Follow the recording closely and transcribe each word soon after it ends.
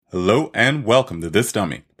Hello and welcome to This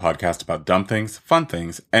Dummy, a podcast about dumb things, fun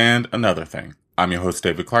things, and another thing. I'm your host,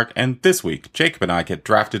 David Clark, and this week, Jacob and I get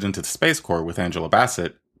drafted into the Space Corps with Angela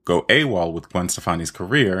Bassett, go AWOL with Gwen Stefani's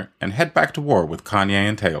career, and head back to war with Kanye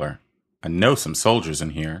and Taylor. I know some soldiers in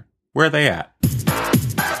here. Where are they at?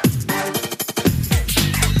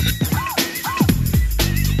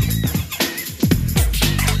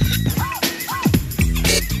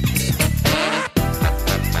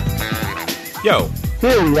 Yo.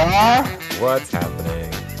 Here we are. What's happening?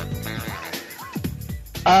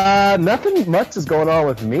 Nothing much is going on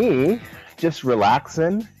with me. Just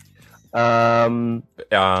relaxing. Do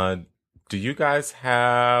you guys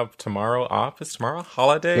have tomorrow off? Is tomorrow a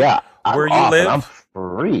holiday? Yeah. Where you live? live? I'm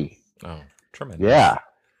free. Oh, tremendous. Yeah.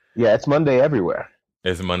 Yeah, it's Monday everywhere.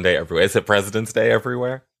 Is it Monday everywhere? Is it President's Day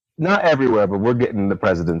everywhere? Not everywhere, but we're getting the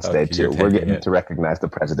President's Day too. We're getting to recognize the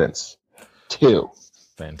presidents too.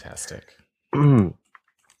 Fantastic.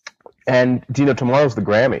 And do you know tomorrow's the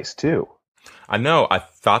Grammys too? I know. I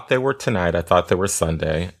thought they were tonight. I thought they were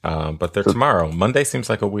Sunday, but they're tomorrow. Monday seems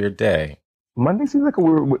like a weird day. Monday seems like a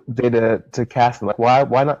weird day to cast them. Like,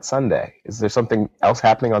 why not Sunday? Is there something else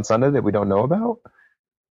happening on Sunday that we don't know about?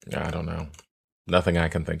 I don't know. Nothing I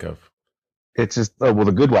can think of. It's just, The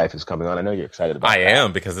Good Wife is coming on. I know you're excited about that. I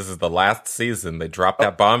am, because this is the last season. They dropped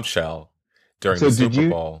that bombshell during the Super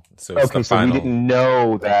Bowl. So it's the final. So you didn't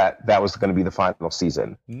know that was going to be the final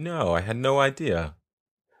season? No, I had no idea.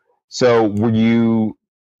 So were you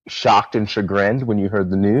shocked and chagrined when you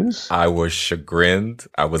heard the news? I was chagrined.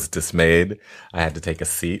 I was dismayed. I had to take a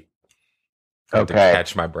seat. I had to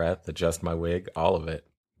catch my breath, adjust my wig, all of it.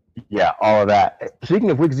 Yeah, all of that.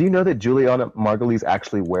 Speaking of wigs, do you know that Juliana Margulies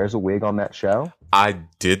actually wears a wig on that show? I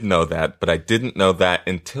did know that, but I didn't know that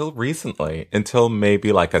until recently, until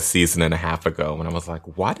maybe like a season and a half ago, when I was like,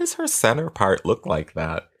 why does her center part look like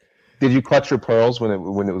that? Did you clutch your pearls when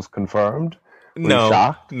it was confirmed? Were you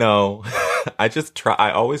shocked? No.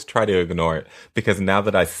 I always try to ignore it, because now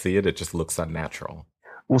that I see it, it just looks unnatural.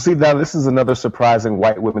 Well, see, now this is another surprising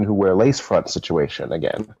white women who wear lace front situation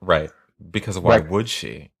again. Right. Because why would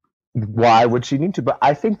she? Why would she need to? But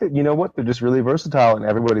I think that, you know what, they're just really versatile and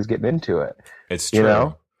everybody's getting into it. It's true. You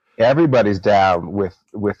know? Everybody's down with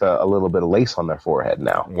a little bit of lace on their forehead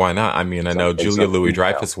now. Why not? I mean, I know Julia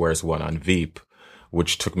Louis-Dreyfus wears one on Veep,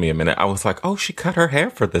 which took me a minute. I was like, oh, she cut her hair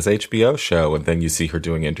for this HBO show. And then you see her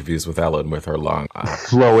doing interviews with Ellen with her long...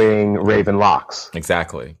 flowing raven locks.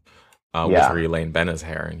 Exactly. With her Elaine Benes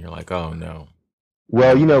hair. And you're like, oh, no.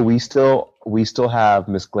 Well, you know, we still have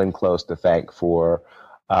Miss Glenn Close to thank for...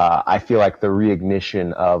 I feel like the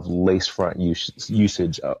reignition of lace front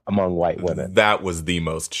usage among white women. That was the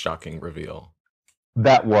most shocking reveal.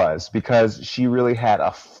 That was, because she really had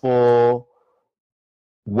a full,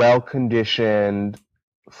 well-conditioned,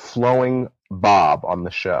 flowing bob on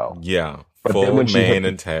the show. Yeah, but full mane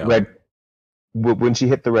and tail. When she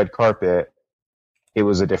hit the red carpet, it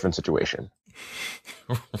was a different situation.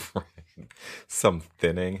 Right. Some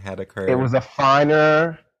thinning had occurred. It was a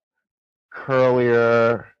finer...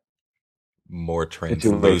 curlier, more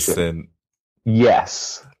translucent, situation.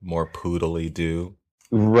 Yes, more poodly do.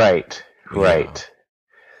 Right.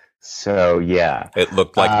 So yeah, it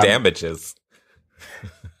looked like damages.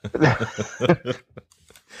 Yeah,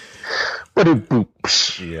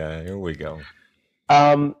 here we go.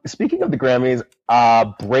 Speaking of the Grammys,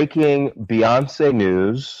 breaking Beyonce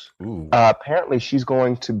news. Apparently, she's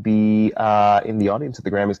going to be in the audience at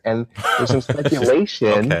the Grammys, and there's some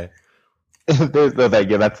speculation. Okay.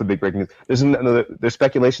 That's the big breaking news. There's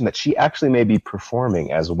speculation that she actually may be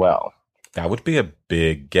performing as well. That would be a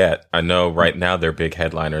big get. I know right now their big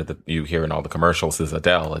headliner that you hear in all the commercials is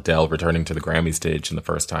Adele. Adele returning to the Grammy stage in the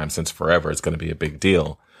first time since forever is going to be a big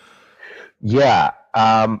deal. Yeah,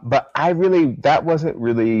 but that wasn't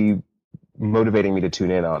really motivating me to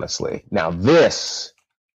tune in, honestly. Now this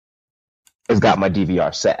has got my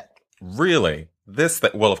DVR set. Really?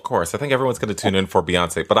 Well, of course, I think everyone's going to tune in for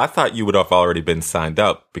Beyonce, but I thought you would have already been signed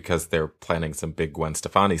up because they're planning some big Gwen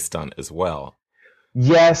Stefani stunt as well.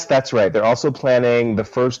 Yes, that's right. They're also planning the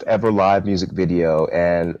first ever live music video,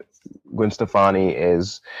 and Gwen Stefani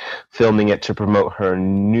is filming it to promote her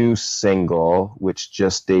new single, which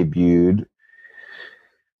just debuted.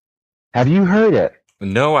 Have you heard it?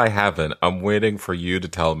 No, I haven't. I'm waiting for you to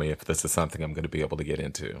tell me if this is something I'm going to be able to get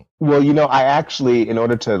into. Well, you know, I actually, in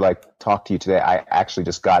order to talk to you today, I actually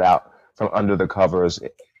just got out from under the covers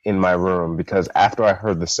in my room, because after I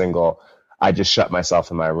heard the single, I just shut myself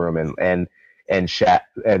in my room and shat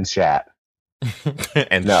and shat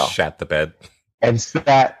the bed and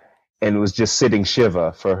sat and was just sitting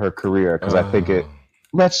Shiva for her career, because I think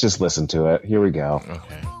let's just listen to it. Here we go.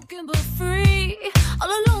 Okay. Broken but free,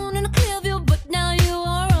 all alone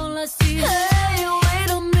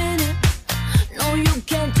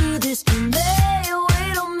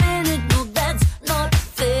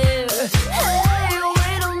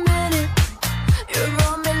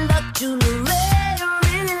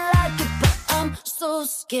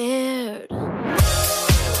scared. Why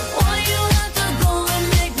you have to go and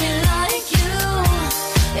make me like you?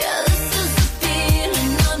 Yeah, this is a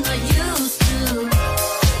feeling I'm not used to.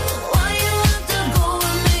 Why you have to go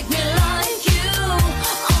and make me like you?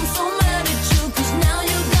 I'm so mad at you, 'cause now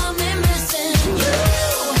you got me missing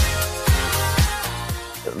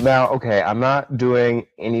you. Now, okay, I'm not doing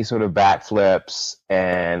any sort of backflips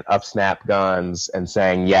and up snap guns and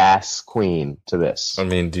saying yes, queen to this. I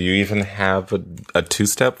mean, do you even have a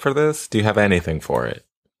two-step for this? Do you have anything for it?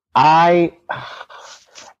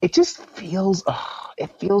 It just feels, it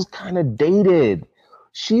feels kind of dated.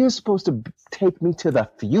 She is supposed to take me to the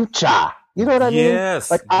future. You know what I mean? Yes,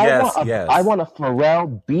 Like, yes. I want a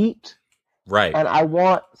Pharrell beat, Right. and I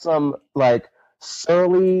want some, like,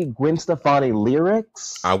 surly Gwen Stefani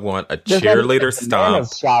lyrics. I want a There's not even cheerleader a stomp.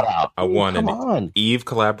 Bananas shout out. I want Come an on. Eve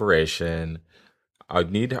collaboration.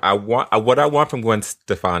 What I want from Gwen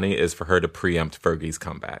Stefani is for her to preempt Fergie's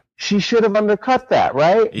comeback. She should have undercut that,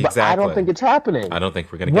 right? But I Exactly. don't think it's happening. I don't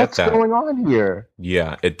think we're going to get What's that. going on here?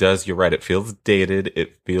 Yeah, it does. You're right. It feels dated.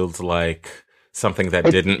 It feels like something that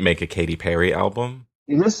didn't make a Katy Perry album.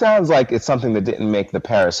 This sounds like it's something that didn't make the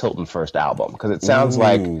Paris Hilton first album, because it sounds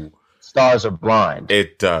like Ooh. Stars Are Blind.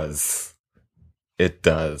 It does. It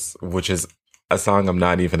does, which is a song I'm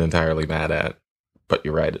not even entirely mad at. But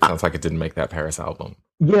you're right. It sounds like it didn't make that Paris album.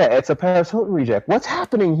 Yeah, it's a Paris Hilton reject. What's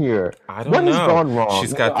happening here? I don't What know. has gone wrong?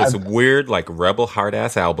 She's got this weird, like, rebel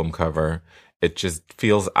hard-ass album cover. It just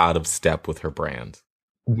feels out of step with her brand.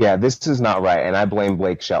 Yeah, this is not right, and I blame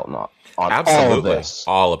Blake Shelton on Absolutely. all of this.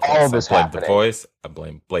 All of this. All of this I blame happening. The Voice. I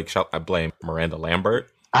blame Blake Shelton. I blame Miranda Lambert.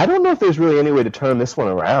 I don't know if there's really any way to turn this one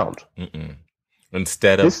around. Mm-mm.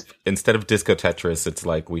 Instead of Disco Tetris, it's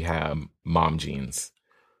like we have Mom Jeans.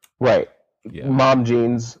 Right. Yeah. Mom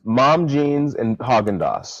jeans, and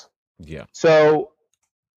Haagen-Dazs. Yeah. So,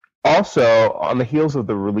 also, on the heels of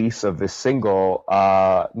the release of this single,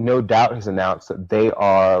 No Doubt has announced that they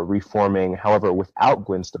are reforming, however, without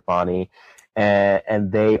Gwen Stefani,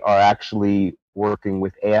 and they are actually working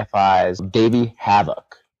with AFI's Baby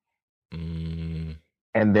Havoc, Mm,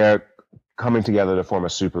 and they're coming together to form a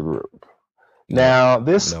supergroup. Now,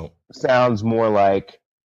 this no. sounds more like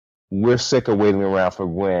we're sick of waiting around for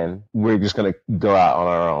Gwen. We're just going to go out on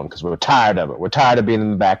our own because we're tired of it. We're tired of being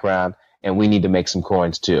in the background, and we need to make some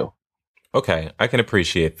coins too. Okay, I can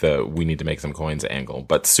appreciate the we need to make some coins angle,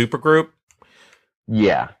 but supergroup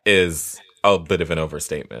Yeah. is a bit of an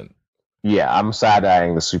overstatement. Yeah, I'm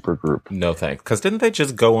side-eyeing the supergroup. No thanks. Because didn't they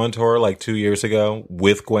just go on tour like 2 years ago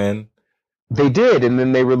with Gwen? They did, and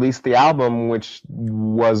then they released the album, which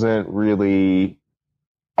wasn't really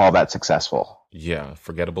all that successful. Yeah,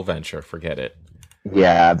 forgettable venture. Forget it.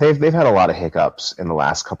 Yeah, they've had a lot of hiccups in the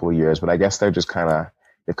last couple of years, but I guess they've kind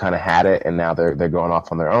of had it, and now they're going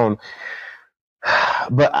off on their own.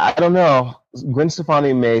 But I don't know. Gwen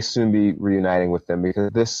Stefani may soon be reuniting with them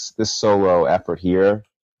because this solo effort here,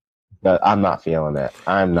 I'm not feeling it.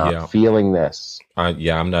 I'm not feeling this.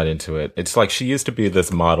 Yeah, I'm not into it. It's like she used to be this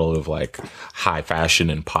model of like high fashion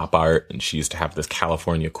and pop art, and she used to have this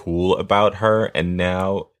California cool about her, and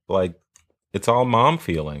now like it's all mom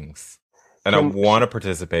feelings. And I want to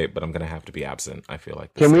participate, but I'm going to have to be absent. I feel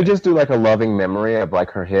like. Can we just do like a loving memory of like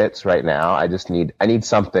her hits right now? I need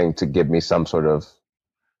something to give me some sort of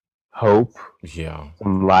hope. Yeah.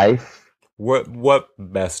 Some life. What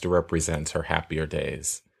best represents her happier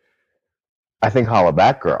days? I think Holla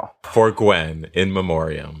Back Girl. For Gwen, in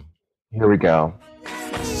memoriam. Here we go.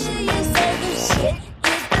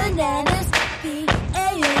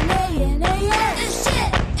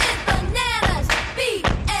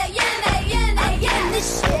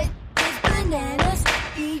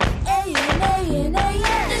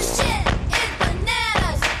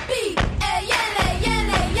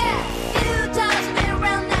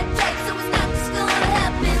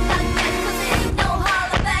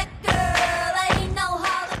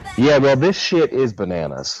 Yeah, well, this shit is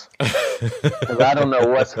bananas. 'Cause I don't know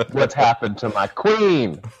what's happened to my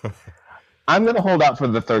queen. I'm going to hold out for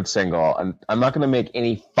the third single, and I'm not going to make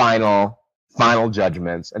any final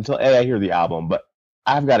judgments until I hear the album, but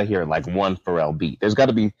I've got to hear like one Pharrell beat. There's got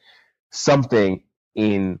to be something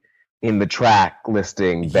in the track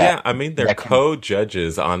listing that... Yeah, I mean, they're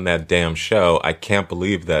co-judges on that damn show. I can't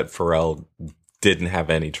believe that Pharrell didn't have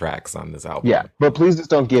any tracks on this album. Yeah, but please just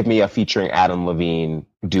don't give me a featuring Adam Levine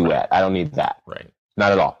duet. I don't need that. Right.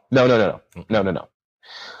 Not at all. No.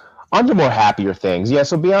 On to more happier things. Yeah,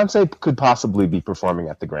 so Beyonce could possibly be performing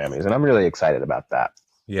at the Grammys, and I'm really excited about that.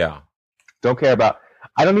 Yeah.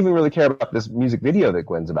 I don't even really care about this music video that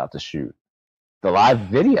Gwen's about to shoot. The live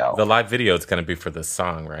video. The live video is going to be for this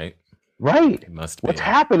song, right? Right. It must be. What's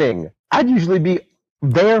happening? I'd usually be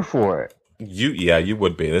there for it. You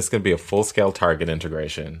would be. This is going to be a full-scale Target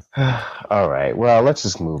integration. All right. Well, let's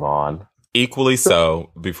just move on. Equally so,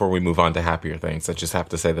 before we move on to happier things, I just have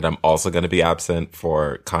to say that I'm also going to be absent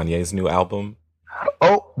for Kanye's new album.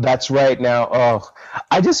 Oh, that's right. Now,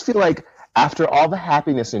 I just feel like after all the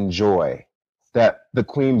happiness and joy that the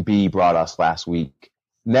Queen Bee brought us last week,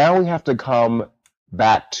 now we have to come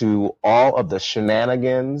back to all of the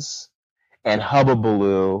shenanigans and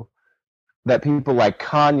hubbubaloo that people like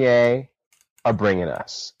Kanye are bringing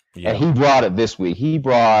us. Yeah, And he brought it this week. He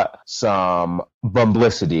brought some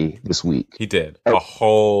publicity this week. he did a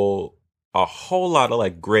whole lot of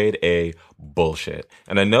like grade A bullshit.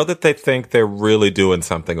 And I know that they think they're really doing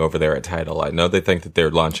something over there at Tidal. I know they think that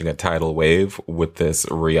they're launching a tidal wave with this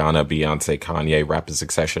Rihanna, Beyonce, Kanye rapid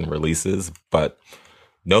succession releases, but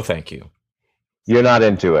no thank you. You're not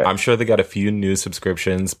into it. I'm sure they got a few new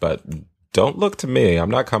subscriptions, but don't look to me. I'm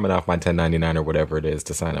not coming off my $10.99 or whatever it is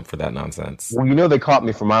to sign up for that nonsense. Well, you know they caught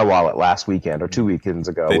me for my wallet last weekend or 2 weekends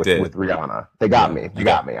ago They with, did. with Rihanna. They got Yeah, me. They you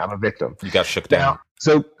got got- me. I'm a victim. You got shook down. Now,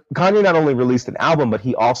 so Kanye not only released an album, but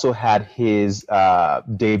he also had his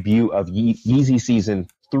debut of Yeezy Season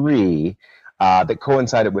 3 that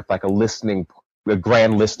coincided with like a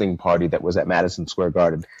grand listening party that was at Madison Square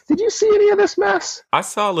Garden. Did you see any of this mess? I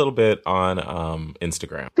saw a little bit on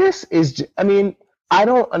Instagram. This is, I mean, I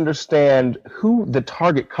don't understand who the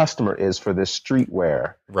target customer is for this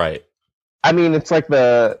streetwear. Right. I mean, it's like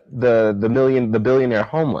the billionaire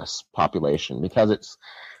homeless population because it's,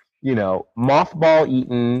 mothball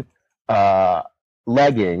eaten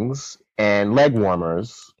leggings and leg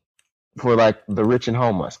warmers for like the rich and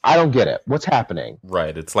homeless. I don't get it. What's happening?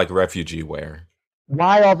 Right. It's like refugee wear.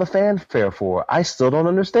 Why all the fanfare for? I still don't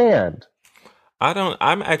understand.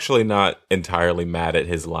 I'm actually not entirely mad at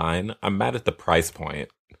his line. I'm mad at the price point.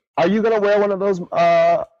 Are you gonna wear one of those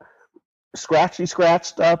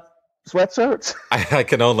scratched up sweatshirts? I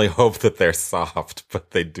can only hope that they're soft,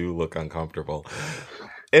 but they do look uncomfortable.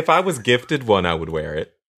 If I was gifted one, I would wear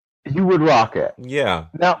it. You would rock it. Yeah.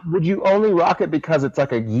 Now, would you only rock it because it's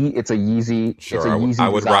like it's a Yeezy? Sure. It's a Yeezy I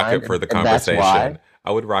would rock design, it for the and that's conversation. why?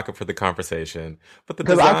 I would rock it for the conversation. But the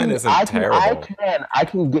Because design isn't terrible. I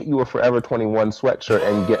can get you a Forever 21 sweatshirt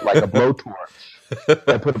and get like a blowtorch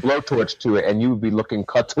and put a blowtorch to it, and you would be looking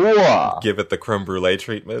couture. Give it the creme brulee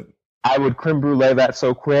treatment. I would creme brulee that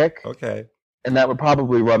so quick, Okay. and that would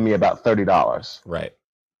probably run me about $30, Right.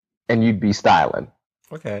 and you'd be styling.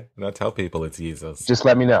 Okay. Now tell people it's Jesus. Just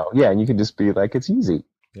let me know. Yeah, and you can just be like, it's easy.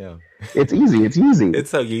 Yeah. It's easy. It's easy. It's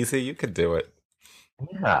so easy. You could do it.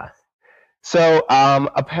 Yeah. So,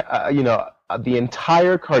 the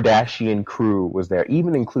entire Kardashian crew was there,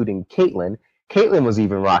 even including Caitlyn. Caitlyn was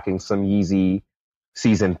even rocking some Yeezy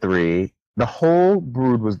Season 3. The whole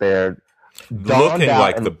brood was there. Looking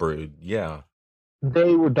like and the brood. Yeah.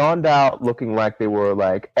 they were donned out looking like they were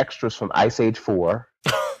like extras from Ice Age 4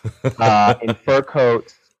 in fur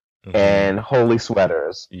coats Mhm. and holy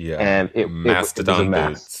sweaters. Yeah. And it was a Mastodon mess.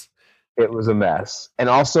 boots. It was a mess. And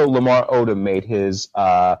also Lamar Odom made his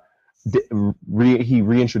he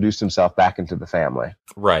reintroduced himself back into the family.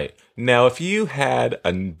 Right. Now, if you had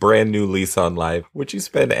a brand new lease on life, would you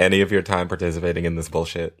spend any of your time participating in this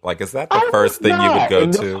bullshit? Like, is that the I first would thing you would not. go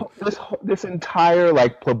In to? this entire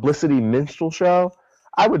like publicity minstrel show,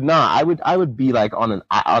 I would not. I would be like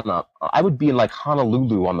I would be in like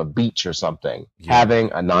Honolulu on the beach or something, Yeah.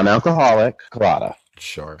 having a non-alcoholic colada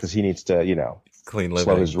Sure. because he needs to Clean slow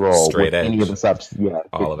living. his roll Straight with edge. any of the substance. Yeah,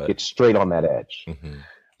 All of it. Get straight on that edge. Mhm.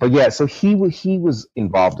 But yeah, so he was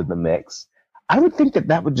involved in the mix. I would think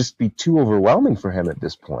that would just be too overwhelming for him at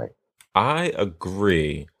this point. I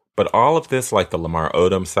agree. But all of this, like the Lamar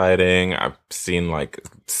Odom sighting, I've seen like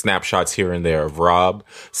snapshots here and there of Rob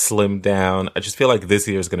slimmed down. I just feel like this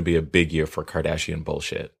year is going to be a big year for Kardashian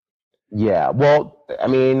bullshit. Yeah, well, I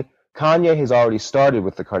mean, Kanye has already started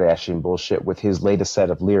with the Kardashian bullshit with his latest set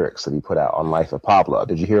of lyrics that he put out on Life of Pablo.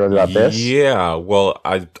 Did you hear about this? Yeah. Well,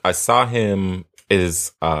 I saw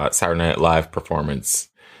his Saturday Night Live performance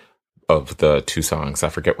of the two songs. I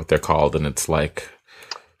forget what they're called, and it's like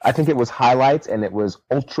I think it was Highlights and it was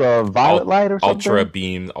Ultraviolet Light or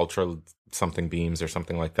something. Ultra something beams or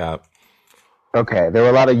something like that. Okay, there were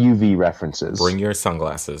a lot of UV references. Bring your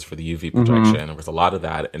sunglasses for the UV projection. There was a lot of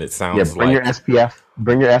that, and it sounds Yeah, bring like your SPF.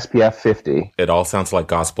 Bring your SPF 50. it all sounds like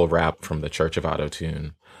gospel rap from the Church of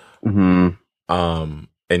Autotune. Mm-hmm.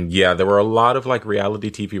 And yeah, there were a lot of like reality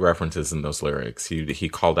TV references in those lyrics. He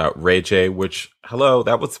called out Ray J, which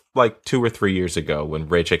that was like 2 or 3 years ago when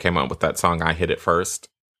Ray J came out with that song "I Hit It First."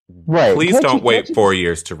 Right. Please Can't don't you- wait can't you- 4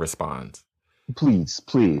 years to respond. Please.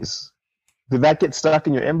 Did that get stuck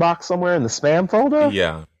in your inbox somewhere in the spam folder?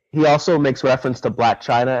 Yeah. He also makes reference to Black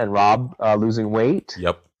China and Rob losing weight.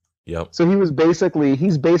 Yep. So he's basically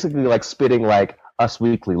like spitting like Us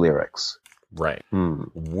Weekly lyrics. Right. Hmm.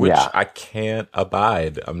 Which Yeah. I can't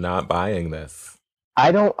abide. I'm not buying this.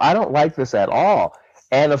 I don't like this at all.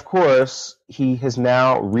 And of course, he has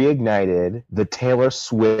now reignited the Taylor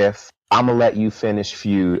Swift "I'ma Let You Finish"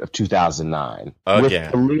 feud of 2009 Again.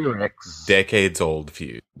 with the lyrics. Decades old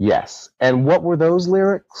feud. Yes. And what were those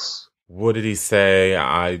lyrics? What did he say?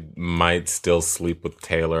 I might still sleep with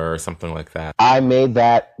Taylor or something like that. I made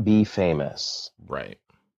that be famous. Right.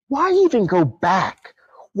 Why even go back?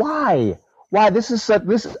 Why? This is such,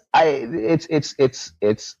 it's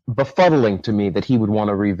befuddling to me that he would want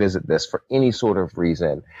to revisit this for any sort of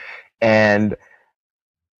reason. And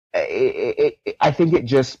I think it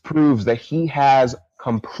just proves that he has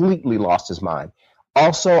completely lost his mind.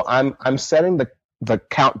 Also, I'm setting the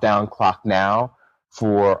countdown clock now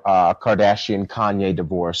for Kardashian Kanye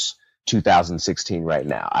divorce 2016 right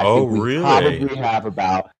now. I Oh, think we really? probably have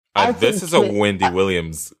about. I This think is a Kim- Wendy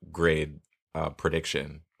Williams grade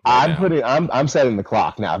prediction. right now. I'm setting the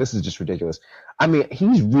clock now. This is just ridiculous. I mean,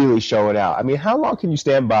 he's really showing out. I mean, how long can you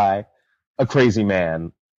stand by a crazy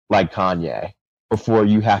man like Kanye before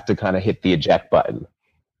you have to kind of hit the eject button?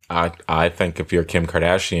 I think if you're Kim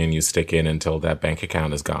Kardashian, you stick in until that bank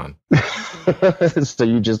account is gone. So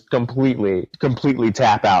you just completely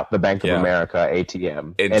tap out the Bank of Yeah. America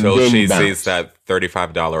ATM Until then she you bounce. sees that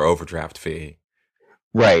 $35 overdraft fee,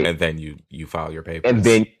 right, and then you file your papers. and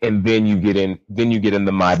then you get in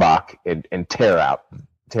the Maybach and tear out.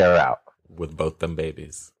 with both them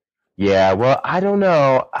babies. Yeah, well, I don't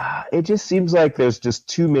know. It just seems like there's just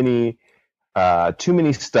too many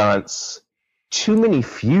stunts, too many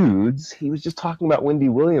feuds. He was just talking about Wendy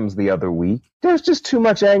Williams the other week. There's just too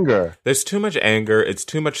much anger. There's too much anger. It's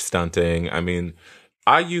too much stunting. I mean,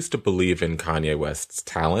 I used to believe in Kanye West's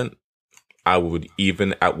talent. I would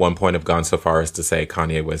even at one point have gone so far as to say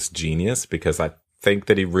Kanye West's genius, because I think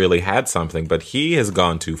that he really had something, but he has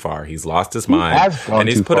gone too far. He's lost his mind. Has gone And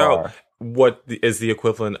he's too put far. out what is the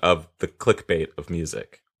equivalent of the clickbait of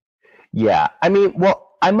music. Yeah, I mean,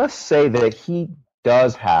 well, I must say that he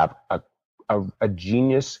does have a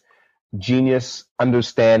genius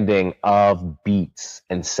understanding of beats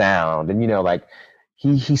and sound, and like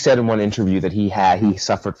he said in one interview that he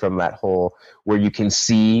suffered from that whole where you can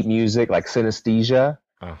see music like synesthesia,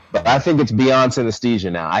 but I think it's beyond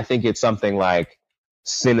synesthesia now. I think it's something like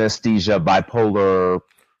synesthesia, bipolar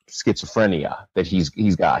schizophrenia that he's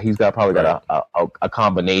got. He's probably got a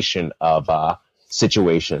combination of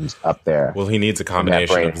situations up there. Well, he needs a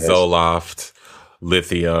combination brain of of his. Zoloft,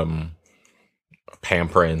 lithium,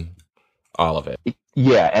 Pamprin, all of it.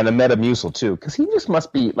 Yeah, and a Metamucil too, because he just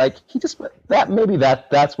must be like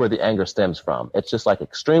that's where the anger stems from. It's just like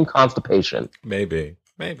extreme constipation, Maybe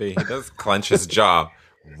he does clench his jaw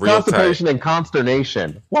real tight. constipation and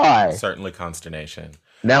consternation. Why? Certainly consternation.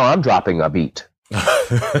 Now I'm dropping a beat.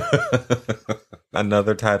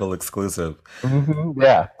 Another title exclusive.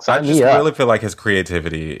 Yeah, I sign just me up. really feel like his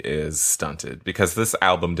creativity is stunted, because this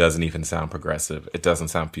album doesn't even sound progressive. It doesn't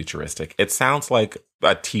sound futuristic. It sounds like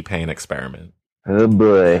a T-Pain experiment. Oh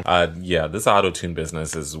boy. Yeah, this auto-tune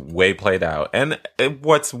business is way played out. And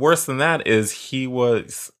what's worse than that is he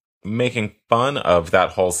was making fun of that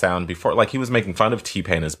whole sound before. Like, he was making fun of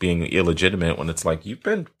T-Pain as being illegitimate, when it's like,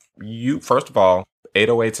 first of all,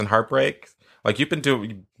 808s and Heartbreak, like, you've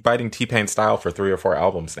been biting T-Pain style for 3 or 4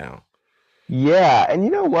 albums now. Yeah, and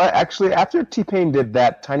you know what? Actually, after T-Pain did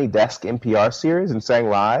that Tiny Desk NPR series and sang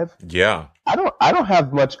live, Yeah. I don't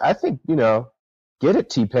have much. I think get it,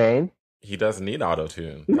 T-Pain. He doesn't need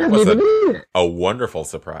auto-tune. He That doesn't was even need it. a wonderful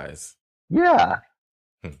surprise. Yeah,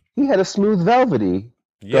 Hmm. he had a smooth velvety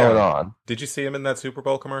going on. Did you see him in that Super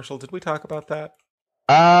Bowl commercial? Did we talk about that?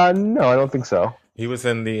 No, I don't think so. He was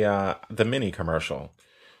in the Mini commercial.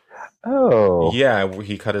 Oh, Yeah,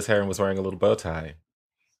 he cut his hair and was wearing a little bow tie.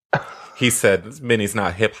 He said, "This Mini's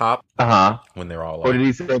not hip hop." When they're all Or did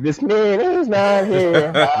he say this man is not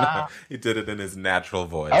here? He did it in his natural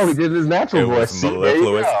voice. Oh, he did his natural It voice. was See, there you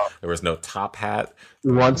mellifluous. go. There was no top hat.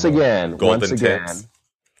 Once again, Golden once again, tips.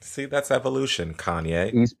 See, that's evolution,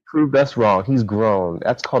 Kanye. he's proved us wrong. He's grown.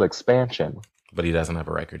 That's called expansion. But he doesn't have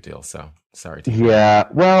a record deal, so sorry. T. Yeah.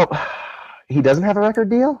 Well, he doesn't have a record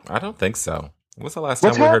deal. I don't think so. When's the last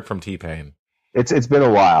What's time we hap- heard from T-Pain? It's been a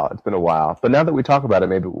while. It's been a while. But now that we talk about it,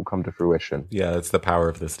 maybe it will come to fruition. Yeah, it's the power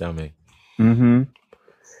of this dummy. Mm-hmm.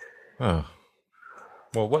 Oh.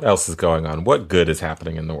 Well, what else is going on? What good is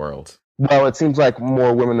happening in the world? Well, it seems like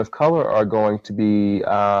more women of color are going to be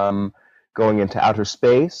going into outer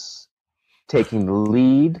space, taking the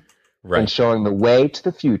lead Right. and showing the way to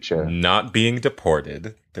the future. Not being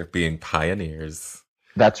deported. They're being pioneers.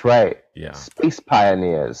 That's right. Yeah. Space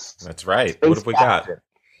pioneers. That's right. Space What have we got? captain.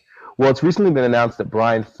 Well, it's recently been announced that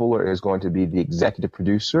Brian Fuller is going to be the executive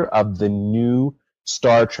producer of the new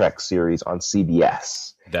Star Trek series on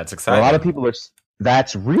CBS. That's And exciting. a lot of people are.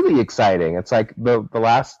 That's really exciting. It's like the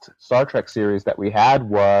last Star Trek series that we had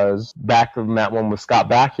was back from that one with Scott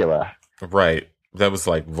Bakula. Right. That was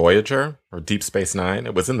like Voyager or Deep Space Nine.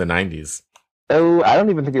 It was in the 90s. Oh, I don't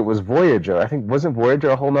even think it was Voyager. I think wasn't Voyager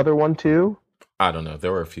a whole nother one too? I don't know.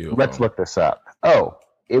 There were a few. of Let's them. look this up. Oh,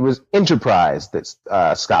 it was Enterprise that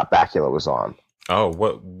Scott Bakula was on. Oh,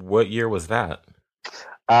 what year was that?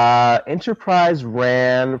 Enterprise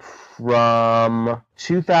ran from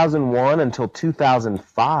 2001 until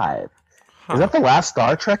 2005. Huh. Is that the last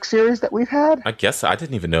Star Trek series that we've had? I guess I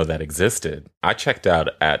didn't even know that existed. I checked out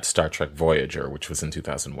at Star Trek Voyager, which was in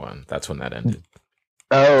 2001. That's when that ended.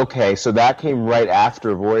 Oh, okay. So that came right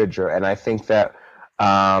after Voyager, and I think that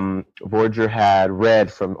Voyager had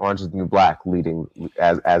Red from Orange is the New Black leading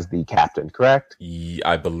as the captain, correct?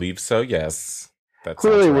 I believe so. Yes. That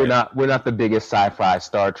Clearly, sounds right. we're not the biggest sci-fi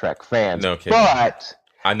Star Trek fans. No kidding. But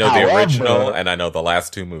I know the However- original, and I know the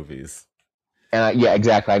last two movies. yeah,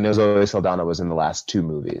 exactly. I know Zoe Saldana was in the last two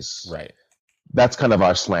movies. Right. That's kind of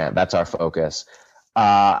our slant. That's our focus.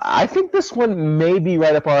 I think this one may be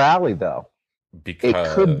right up our alley, though. Because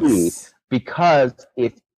It could be, because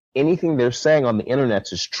if anything they're saying on the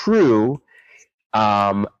internet is true,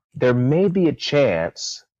 there may be a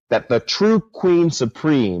chance that the true Queen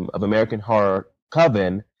Supreme of American Horror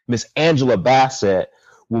Coven, Miss Angela Bassett,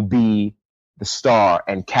 will be the star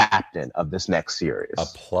and captain of this next series.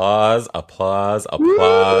 applause.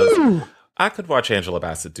 Woo! I could watch Angela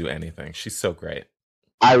Bassett do anything. She's so great.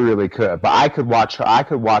 I really could, but I could watch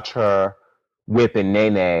her whipping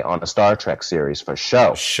Nene on a Star Trek series for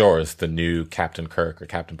sure. Sure, it's the new Captain Kirk or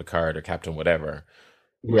Captain Picard or Captain whatever.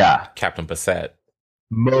 Yeah, Captain Bassett.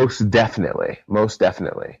 most definitely.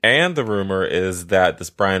 And the rumor is that this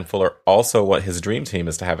Brian Fuller also, what his dream team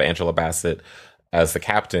is to have Angela Bassett as the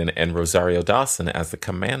captain and Rosario Dawson as the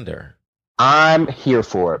commander. I'm here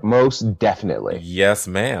for it, most definitely. Yes,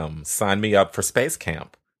 ma'am. Sign me up for Space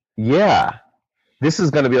Camp. Yeah. This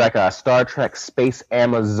is going to be like a Star Trek space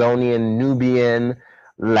Amazonian, Nubian,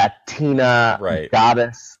 Latina Right.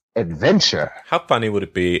 goddess adventure. How funny would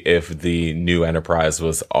it be if the new Enterprise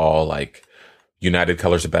was all like United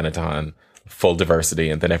Colors of Benetton, full diversity,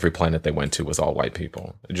 and then every planet they went to was all white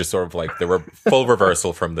people? And just sort of like they were full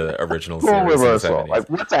reversal from the original Full series. in the reversal. 70s. Like,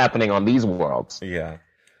 what's happening on these worlds? Yeah.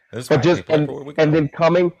 There's But white just people and, everywhere we go. and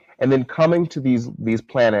then coming to these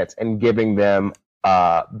planets and giving them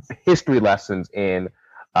history lessons in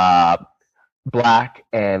Black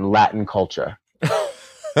and Latin culture.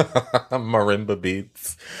 Marimba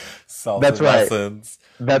beats, salsa That's right. lessons,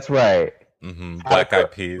 That's right. Black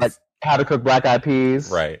Eyed Peas, Like how to cook black eyed peas.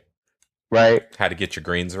 right? Right. How to get your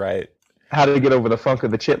greens right, How to get over the funk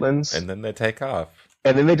of the chitlins. and then they take off,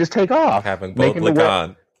 And then they just take off. having both making, the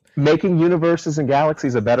world, Lacan, making universes and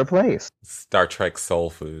galaxies a better place. Star Trek soul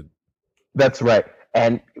food. That's right.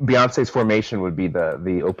 And Beyonce's Formation would be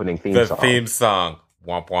the opening theme The song. theme song,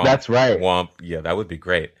 womp womp. That's right. Womp. Yeah, that would be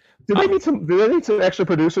great. Do they need some extra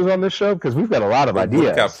producers on this show? Because we've got a lot of ideas.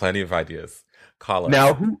 We've got plenty of ideas. Call us.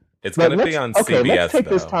 Now, it's going to be on CBS. Let's take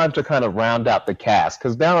this though. time to kind of round out the cast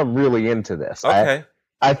because now I'm really into this. Okay.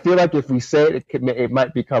 I feel like if we say it, it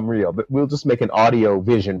might become real. But we'll just make an audio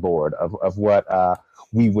vision board of what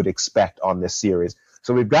we would expect on this series.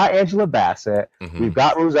 So we've got Angela Bassett. Mhm. We've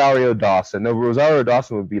got Rosario Dawson. No, Rosario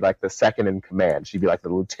Dawson would be like the second in command. She'd be like the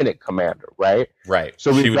lieutenant commander, right? Right.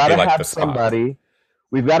 So She we've would got be to like have the Spock. somebody.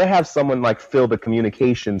 We've got to have someone like fill the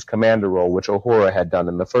communications commander role, which Uhura had done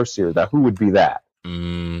in the first series. Now, who would be that?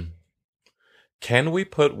 Can we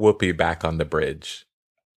put Whoopi back on the bridge?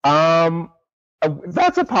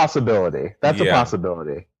 That's a possibility. That's a Yeah.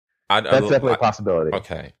 possibility. That's definitely a possibility.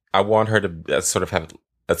 Okay. I want her to sort of have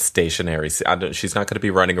a stationary. She's not going to be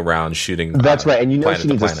running around shooting. That's right. And you know planet she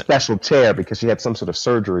to needs a planet. special chair because she had some sort of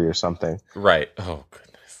surgery or something. Right. Oh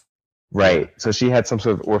goodness. Right. So she had some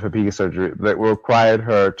sort of orthopedic surgery that required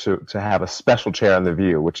her to have a special chair on The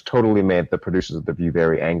View, which totally made the producers of The View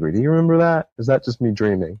very angry. Do you remember that? Is that just me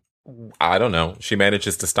dreaming? I don't know. She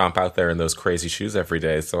manages to stomp out there in those crazy shoes every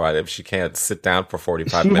day. So if she can't sit down for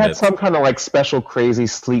 45 She had minutes, some kind of like special crazy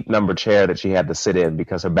sleep number chair that she had to sit in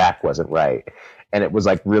because her back wasn't right. And it was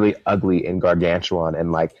like really ugly and gargantuan.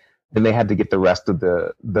 And like, then they had to get the rest of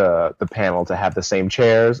the panel to have the same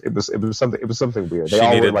chairs. It was something weird. They She all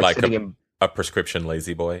were needed, like like, sitting in. a prescription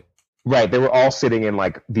lazy boy. Right, they were all sitting in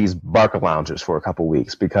like these Barca lounges for a couple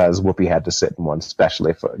weeks because Whoopi had to sit in one,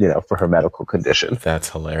 especially for for her medical condition. That's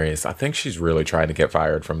hilarious. I think she's really trying to get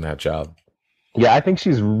fired from that job. Yeah, I think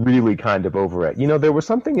she's really kind of over it. There was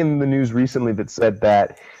something in the news recently that said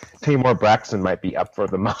that Tamar Braxton might be up for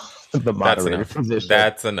the the That's moderator enough. position.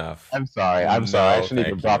 That's enough. I'm sorry. I No, shouldn't even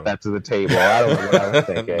thank brought you. that to the table. I don't know what I was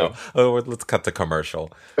thinking. No. Oh, let's cut to commercial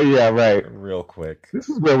Yeah, right. real quick. This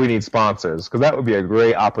is where we need sponsors because that would be a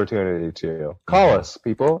great opportunity to call us,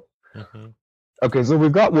 people. hmm Okay, so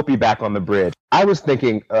we've got Whoopi back on the bridge. I was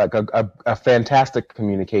thinking like a fantastic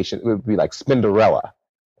communication would be like Spinderella,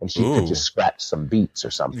 and she could Ooh. just scratch some beats or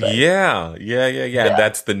something. Yeah. Yeah. And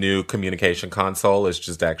that's the new communication console. It's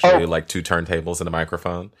just actually Oh. like two turntables and a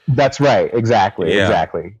microphone. That's right. Exactly. Yeah.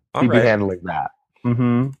 Exactly. All She'd be right. handling that.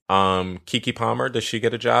 Mm-hmm. Kiki Palmer, does she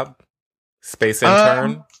get a job? Space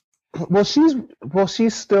intern? Well,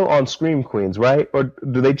 she's still on Scream Queens, right? Or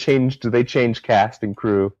do they change cast and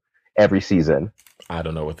crew every season? I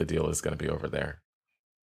don't know what the deal is going to be over there.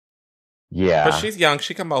 Yeah. But she's young.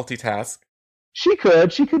 She can multitask. She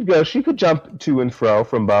could jump to and fro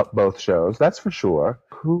from both shows. That's for sure.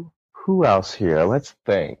 Who else here? Let's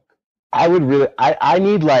think. I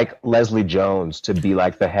need like Leslie Jones to be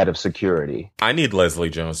like the head of security. I need Leslie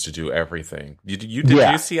Jones to do everything. Did you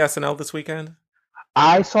see SNL this weekend?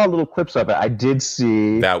 I saw little clips of it. I did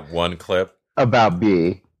see That one clip. about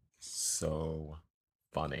B. So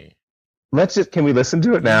funny. Can we listen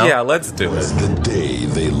to it now? Yeah, let's do was it. the day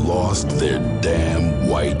they lost their damn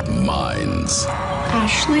white minds.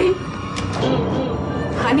 Ashley?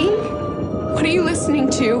 Honey? What are you listening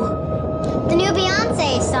to? The new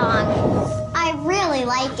Beyonce song. I really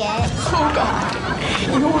like it. Oh, God.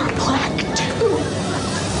 You're black, too.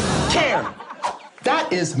 Karen, that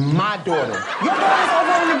is my daughter. Your daughter's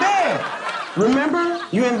over in the bed. Remember,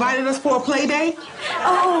 you invited us for a play date?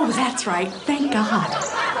 Oh, that's right. Thank God.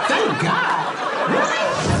 Thank God.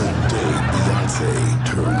 The day Beyonce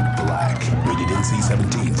turned black. Rated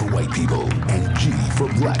NC-17 for white people and G for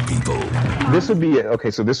black people. This would be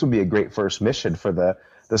so this would be a great first mission for the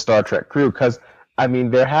Star Trek crew because I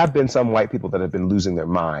mean there have been some white people that have been losing their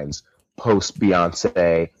minds post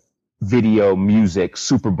Beyonce video music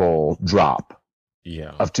Super Bowl drop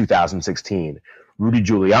Yeah. of 2016. Rudy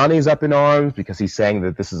Giuliani's up in arms because he's saying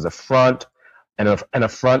that this is a front and an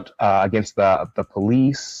affront against the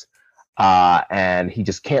police. And he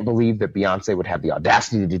just can't believe that Beyonce would have the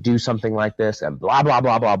audacity to do something like this and blah, blah,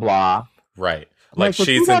 blah, blah, blah. Right. Like was she's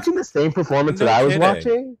you watching the same performance No that I was kidding.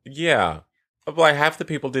 watching? Yeah. Like half the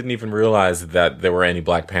people didn't even realize that there were any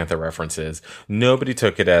Black Panther references. Nobody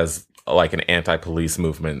took it as like an anti-police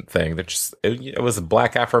movement thing. It was a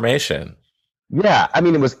black affirmation. Yeah, I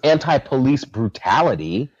mean, it was anti-police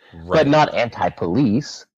brutality, Right. but not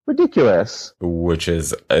anti-police. Ridiculous. Which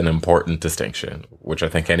is an important distinction, which I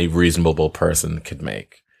think any reasonable person could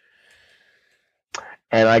make.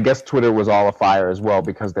 And I guess Twitter was all afire as well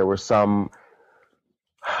because there were some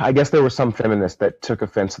feminists that took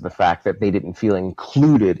offense to the fact that they didn't feel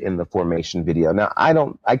included in the Formation video. Now, I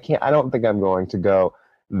don't think I'm going to go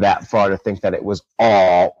that far to think that it was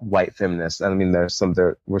all white feminists. I mean, there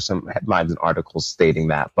were some headlines and articles stating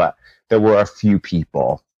that, but there were a few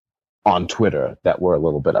people on Twitter that were a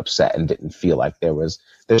little bit upset and didn't feel like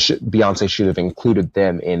Beyonce should have included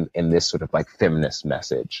them in this sort of like feminist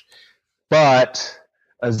message. But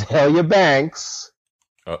Azalea Banks,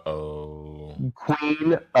 Uh-oh.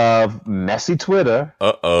 queen of messy Twitter,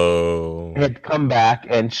 Uh-oh. had come back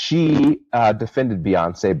and she defended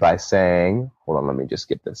Beyonce by saying, hold on, let me just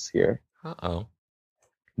get this here. Uh-oh.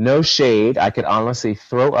 No shade, I could honestly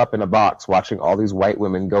throw up in a box watching all these white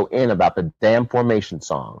women go in about the damn Formation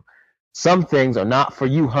song. Some things are not for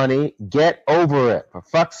you, honey. Get over it, for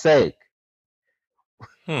fuck's sake.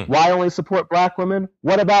 Why only support black women?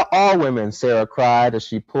 What about all women? Sarah cried as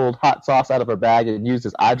she pulled hot sauce out of her bag and used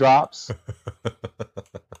as eye drops.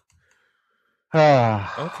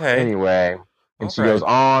 Okay. Anyway, and she goes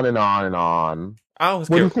on and on and on. What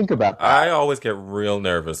do you think about that? I always get real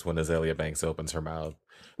nervous when Azalea Banks opens her mouth.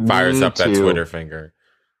 Fires Me up that too. Twitter finger.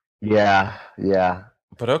 Yeah.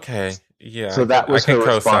 But okay. Yeah. So that was I can her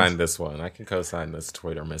co-sign response. this one. I can co-sign this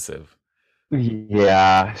Twitter missive.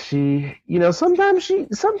 Yeah, she, sometimes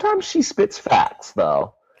she spits facts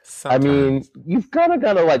though. Sometimes. I mean, you've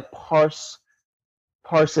gotta like parse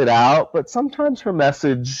it out, but sometimes her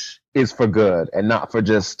message is for good and not for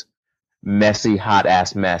just messy, hot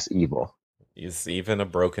ass mess evil. Even a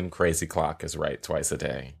broken crazy clock is right twice a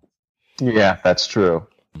day. Yeah, that's true.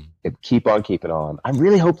 Keep on keeping on. I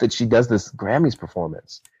really hope that she does this Grammys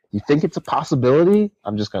performance. You think it's a possibility?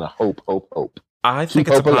 I'm just gonna hope. I think Keep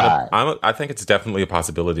it's hope alive. I think it's definitely a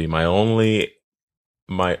possibility. My only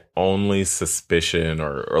suspicion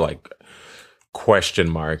or like question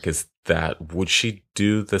mark is that would she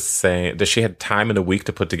do the same? Does she have time in a week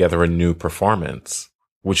to put together a new performance?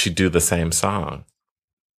 Would she do the same song?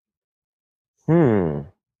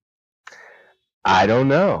 I don't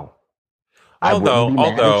know. I wouldn't be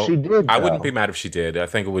mad if she did. I wouldn't though. be mad if she did. I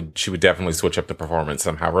think she would definitely switch up the performance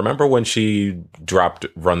somehow. Remember when she dropped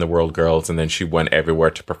Run the World Girls and then she went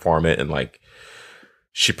everywhere to perform it, and like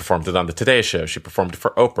she performed it on the Today Show, she performed it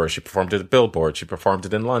for Oprah, she performed it at Billboard, she performed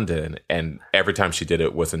it in London, and every time she did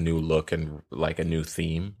it was a new look and like a new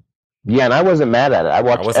theme. Yeah, and I wasn't mad at it. I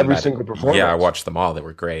watched wasn't every mad. single performance. Yeah, I watched them all. They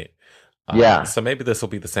were great. Yeah. So maybe this will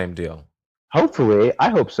be the same deal. Hopefully, I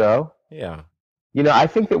hope so. Yeah. You know, I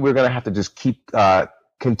think that we're going to have to just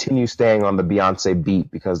continue staying on the Beyonce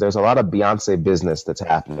beat because there's a lot of Beyonce business that's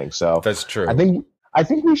happening. So That's true. I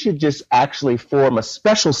think we should just actually form a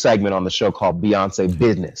special segment on the show called Beyonce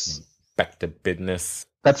Business. Back to business.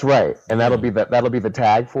 That's right, and that'll be the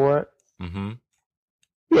tag for it. Mm-hmm.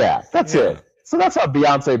 Yeah, that's it. So that's our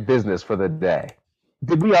Beyonce business for the day.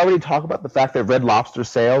 Did we already talk about the fact that Red Lobster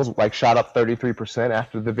sales like shot up 33%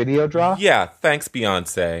 after the video drop? Yeah, thanks,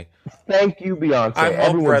 Beyonce. Thank you, Beyonce. I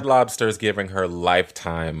hope Red Lobster is giving her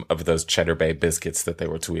lifetime of those Cheddar Bay biscuits that they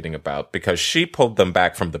were tweeting about because she pulled them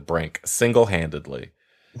back from the brink single-handedly.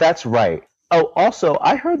 That's right. Oh, also,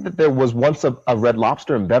 I heard that there was once a Red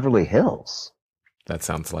Lobster in Beverly Hills. That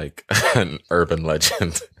sounds like an urban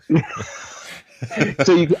legend.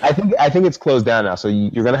 So I think it's closed down now. So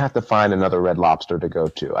you're going to have to find another Red Lobster to go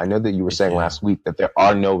to. I know that you were saying last week that there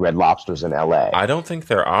are no Red Lobsters in LA. I don't think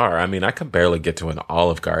there are. I mean, I could barely get to an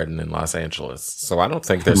Olive Garden in Los Angeles, so I don't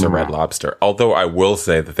think there's a Red Lobster. Although I will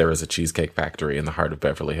say that there is a Cheesecake Factory in the heart of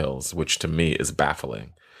Beverly Hills, which to me is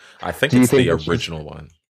baffling. I think it's the original one.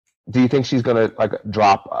 Do you think she's going to like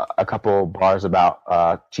drop a couple bars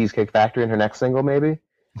about Cheesecake Factory in her next single? Maybe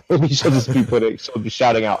she'll be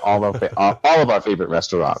shouting out all of our favorite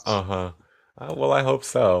restaurants. Well, I hope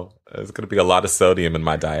so. There's going to be a lot of sodium in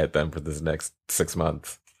my diet then for this next 6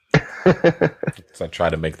 months. So I try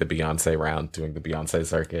to make the Beyonce round, doing the Beyonce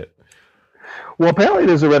circuit. Well, apparently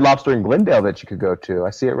there's a Red Lobster in Glendale that you could go to.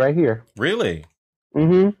 I see it right here. Really?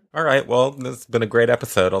 Mm-hmm. All right. Well, this has been a great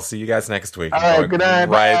episode. I'll see you guys next week. All right, good night.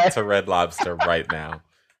 Right Bye. to Red Lobster right now.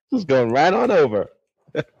 Just going right on over.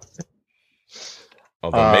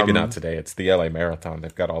 Although maybe not today. It's the LA Marathon.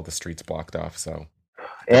 They've got all the streets blocked off, so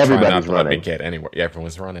everybody's let me running. get anywhere. Yeah,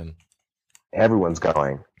 everyone's running. Everyone's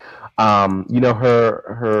going. You know,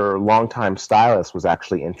 her longtime stylist was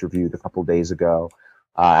actually interviewed a couple days ago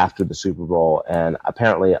after the Super Bowl, and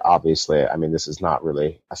apparently, obviously, I mean, this is not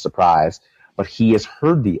really a surprise, but he has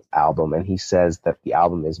heard the album, and he says that the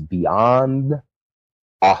album is beyond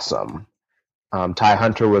awesome. Ty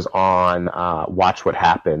Hunter was on Watch What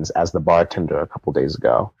Happens as the bartender a couple days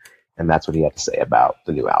ago, and that's what he had to say about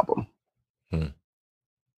the new album. I'm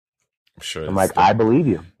sure. I'm like, I believe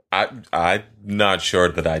you. I'm not sure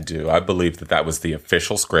that I do. I believe that was the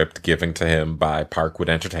official script given to him by Parkwood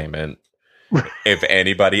Entertainment. If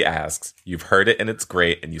anybody asks, you've heard it and it's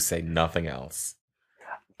great, and you say nothing else.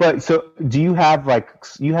 But so, do you have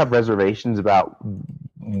reservations about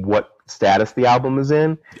what status the album is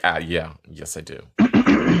in? Yeah, yes, I do.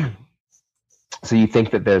 So you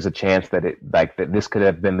think that there's a chance that that this could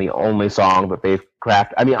have been the only song that they've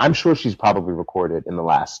crafted? I mean, I'm sure she's probably recorded in the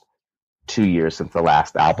last 2 years since the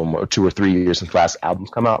last album, or 2 or 3 years since the last album's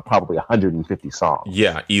come out, probably 150 songs.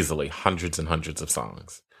 Yeah, easily hundreds and hundreds of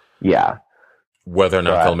songs. Yeah. Whether or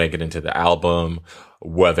not they'll make it into the album,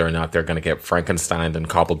 whether or not they're going to get Frankenstein and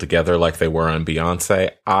cobbled together like they were on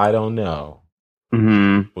Beyonce, I don't know.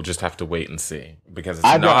 Mm-hmm. We'll just have to wait and see, because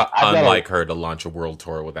it's not unlike her to launch a world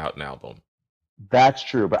tour without an album. That's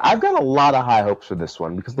true, but I've got a lot of high hopes for this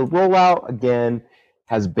one because the rollout, again,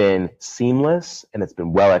 has been seamless and it's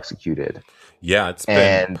been well executed. Yeah, it's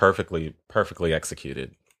been perfectly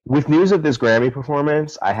executed. With news of this Grammy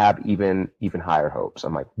performance, I have even higher hopes.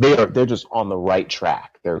 I'm like, they're just on the right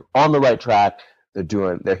track. They're on the right track. They're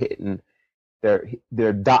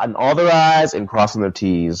dotting all their I's and crossing their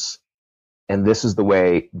T's. And this is the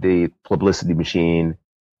way the publicity machine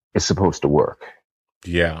is supposed to work.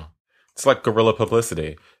 Yeah. It's like guerrilla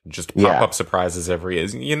publicity. Just pop up surprises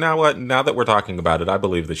you know what? Now that we're talking about it, I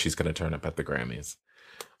believe that she's going to turn up at the Grammys.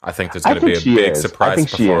 I think there's going to be a big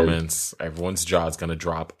surprise performance. Everyone's jaw's going to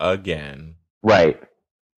drop again. Right.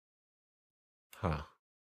 Huh.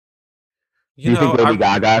 Do you think Lady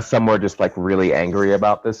Gaga is somewhere just like really angry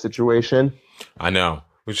about this situation? I know.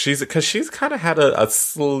 She's kind of had a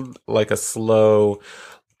slow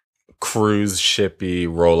cruise shippy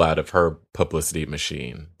rollout of her publicity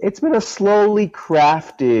machine. It's been a slowly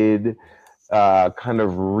crafted kind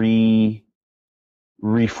of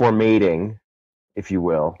reformating, if you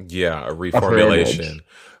will. Yeah, a Of her reformulation image.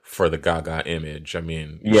 for the Gaga image. I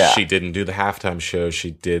mean, Yeah. she didn't do the halftime show.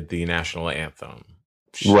 She did the national anthem.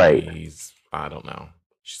 Right. I don't know.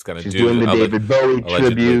 She's going to She's do doing the David Bowie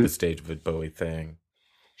allegedly tribute. the David Bowie thing.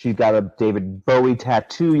 She's got a David Bowie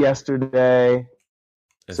tattoo yesterday.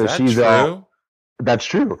 Is So that she's, true? That's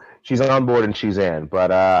true. She's on board and she's in.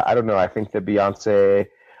 But I don't know. I think that Beyonce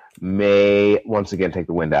may once again take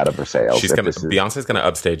the wind out of her sails. if this is- Beyonce's going to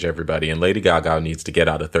upstage everybody, and Lady Gaga needs to get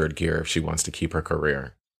out of third gear if she wants to keep her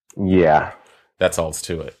career. Yeah. That's all's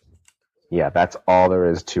to it. Yeah, that's all there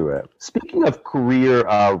is to it. Speaking of career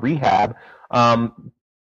rehab,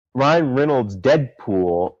 Ryan Reynolds'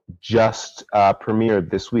 Deadpool just premiered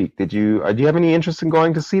this week. Do you have any interest in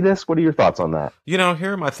going to see this? What are your thoughts on that? You know,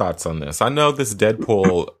 here are my thoughts on this. I know this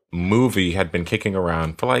Deadpool movie had been kicking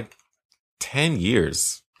around for like 10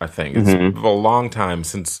 years, I think. It's Mhm. a long time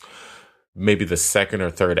since maybe the second or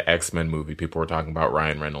third X-Men movie. People were talking about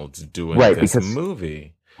Ryan Reynolds doing Right, this because-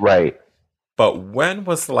 movie. Right. But when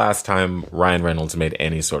was the last time Ryan Reynolds made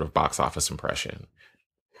any sort of box office impression?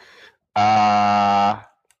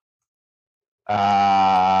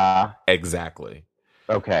 Exactly.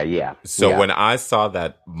 Okay, yeah. So yeah. when I saw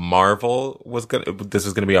that this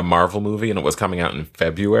was gonna be a Marvel movie and it was coming out in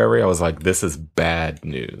February, I was like, this is bad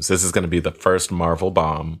news. This is gonna be the first Marvel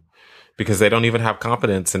bomb because they don't even have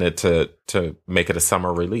competence in it to make it a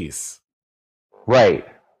summer release. Right.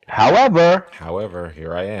 However,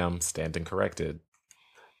 Here I am, standing corrected.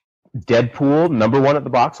 Deadpool, #1 at the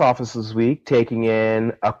box office this week, taking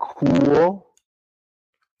in a cool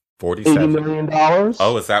 $80 $47. million.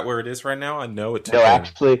 Oh, is that where it is right now? I know it took No, in-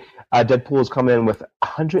 actually, Deadpool is coming in with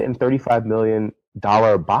 $135 million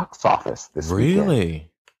box office this weekend.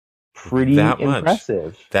 Really? Pretty That much?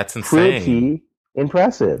 impressive. That's insane. Pretty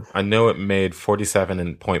impressive. I know it made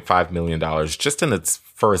 $47.5 million just in its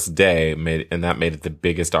first day, and that made it the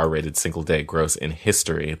biggest R-rated single day gross in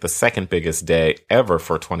history, the second biggest day ever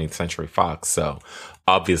for 20th Century Fox. So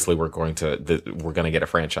obviously we're going to get a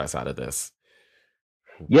franchise out of this.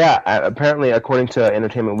 Yeah, apparently, according to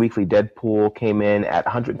Entertainment Weekly, Deadpool came in at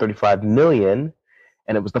 $135 million,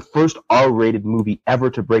 and it was the first R-rated movie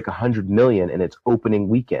ever to break $100 million in its opening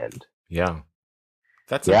weekend. Yeah.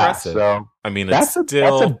 That's Yeah, impressive. so I mean, it's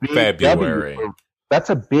still February.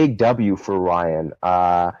 That's a big W for Ryan.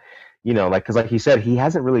 Because like he said, he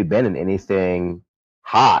hasn't really been in anything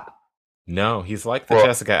hot. No, he's like the Well-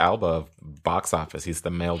 Jessica Alba of box office. He's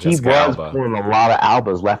the male He Jessica was Alba. pulling a lot of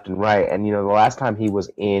albas left and right. And, the last time he was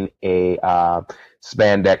in a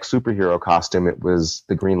spandex superhero costume, it was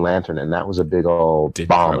the Green Lantern, and that was a big old Didn't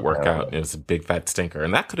bomb. quite work out. It was a big fat stinker.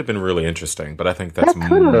 And that could have been really interesting, but I think that's That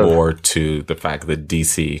could've. more to the fact that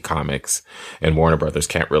DC Comics and Warner Brothers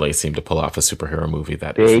can't really seem to pull off a superhero movie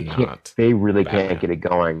that They is can't. not. They really Batman. can't get it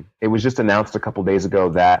going. It was just announced a couple days ago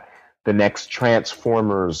that the next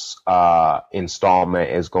Transformers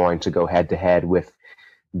installment is going to go head to head with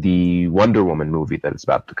the Wonder Woman movie that is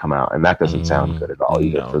about to come out, and that doesn't sound good at all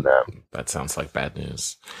either no. for them. That sounds like bad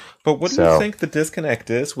news. But what do So- you think the disconnect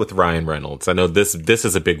is with Ryan Reynolds? I know this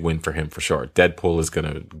is a big win for him for sure. Deadpool is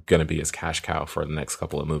gonna be his cash cow for the next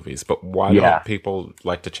couple of movies. But why Yeah. don't people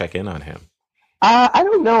like to check in on him? I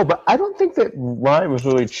don't know, but I don't think that Ryan was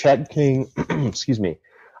really checking. Excuse me.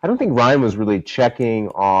 I don't think Ryan was really checking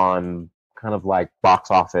on kind of like box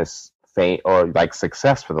office fame or like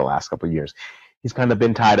success for the last couple of years. He's kind of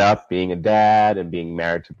been tied up being a dad and being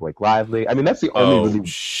married to Blake Lively. I mean, that's the only really.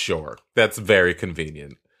 Sure. That's very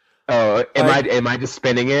convenient. Oh, am I just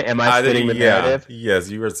spinning it? Am I spinning the narrative? Yes,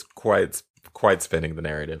 you were quite spinning the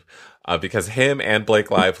narrative. Because him and Blake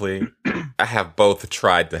Lively have both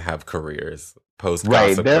tried to have careers post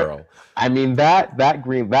Gossip they're- Girl. I mean that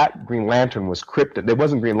Green Lantern was kryptonite. It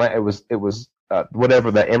wasn't Green Lantern. It was whatever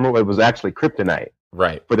the emerald. It was actually kryptonite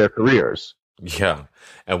Right. for their careers. Yeah.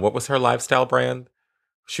 And what was her lifestyle brand?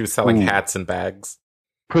 She was selling Ooh. hats and bags.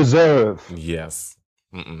 Preserve. Yes.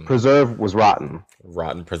 Mm-mm. Preserve was rotten.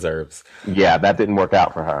 Rotten preserves. Yeah, that didn't work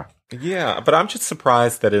out for her. Yeah, but I'm just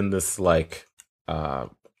surprised that in this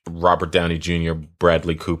Robert Downey Jr.,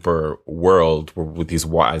 Bradley Cooper world with these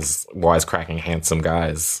wisecracking, handsome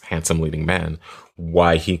guys, handsome leading men,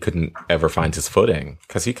 why he couldn't ever find his footing.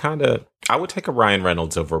 Because I would take a Ryan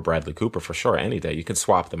Reynolds over a Bradley Cooper for sure any day. You can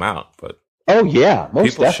swap them out, but Oh yeah, most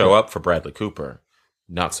people definitely. show up for Bradley Cooper,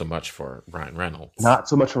 not so much for Ryan Reynolds. Not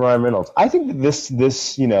so much for Ryan Reynolds. I think that this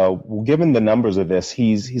given the numbers of this,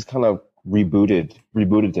 he's kind of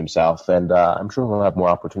rebooted himself, and I'm sure he'll have more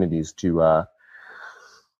opportunities to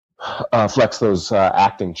flex those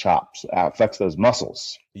acting chops, flex those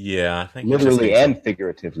muscles, Yeah, I think he just literally needs and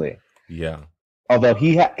figuratively. yeah. Although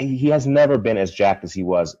he has never been as jacked as he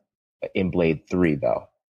was in Blade 3, though.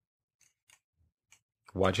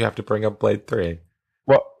 Why'd you have to bring up Blade 3?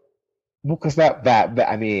 Well, because that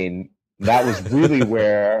I mean, that was really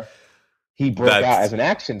where he broke out as an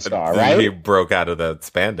action star, right? He broke out of the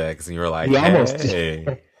spandex, and you were like, He almost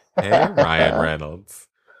hey, Ryan Reynolds.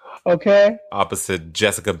 Okay. Opposite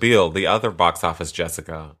Jessica Biel, the other box office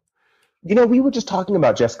Jessica. You know, we were just talking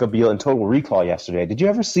about Jessica Biel in Total Recall yesterday. Did you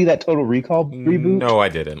ever see that Total Recall reboot? No, I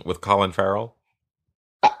didn't. With Colin Farrell?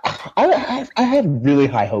 I had really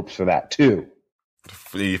high hopes for that, too.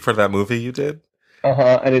 For that movie you did?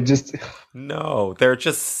 Uh-huh, and it just... No, there are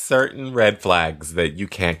just certain red flags that you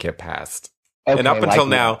can't get past. Okay, and up until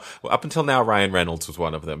like now, Ryan Reynolds was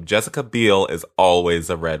one of them. Jessica Biel is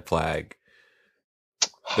always a red flag.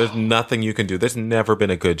 There's nothing you can do. There's never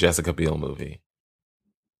been a good Jessica Biel movie.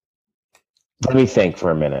 Let me think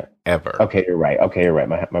for a minute. Ever. Okay, you're right.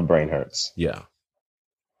 My brain hurts. Yeah.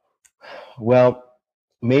 Well,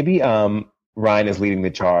 maybe Ryan is leading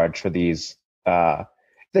the charge for these. They're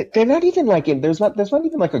not even like there's not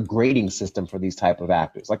even like a grading system for these type of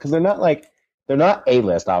actors. Like, because they're not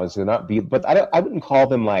A-list, obviously, they're not B, but I wouldn't call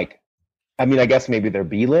them like. I mean, I guess maybe they're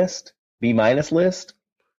B-list, B- list.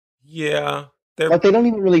 Yeah. Like, they don't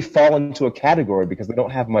even really fall into a category because they don't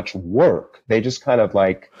have much work. They just kind of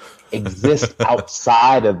like exist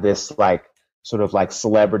outside of this like sort of like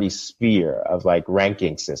celebrity sphere of like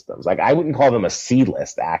ranking systems. Like, I wouldn't call them a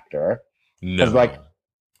C-list actor. No. Like,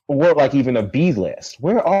 or like even a B-list.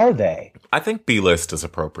 Where are they? I think B-list is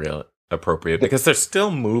appropriate because they're still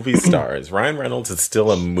movie stars. Ryan Reynolds is still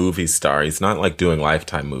a movie star. He's not like doing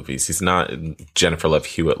Lifetime movies. He's not Jennifer Love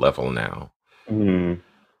Hewitt level now.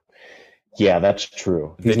 Yeah, that's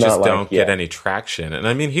true. They just don't get any traction. And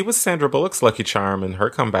I mean, he was Sandra Bullock's Lucky Charm in her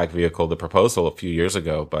comeback vehicle, The Proposal, a few years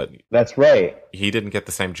ago, but that's right. He didn't get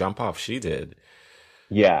the same jump off she did.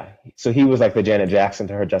 Yeah. So he was like the Janet Jackson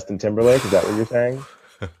to her Justin Timberlake. Is that what you're saying?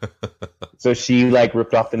 So she like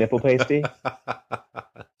ripped off the nipple pasty?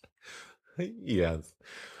 Yes.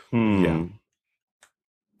 Yeah.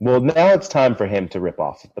 Well, now it's time for him to rip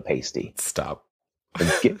off the pasty. Stop.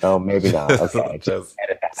 Oh, maybe not. Okay, just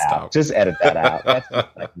edit that out. Just edit that out. That's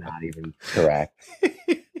like not even correct.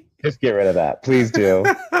 Just get rid of that. Please do.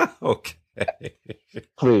 Okay.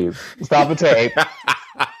 Please. Stop the tape.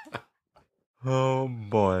 Oh,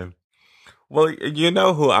 boy. Well, you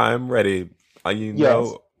know who I'm ready.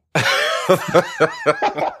 Know.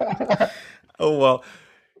 Oh, well,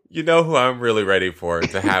 you know who I'm really ready for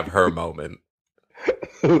to have her moment.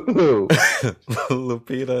 Who?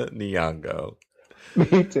 Lupita Nyong'o.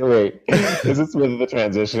 Me too. Wait, is this with the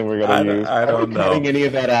transition we're going to use? I don't know. Cutting any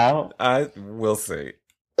of that out? We'll see.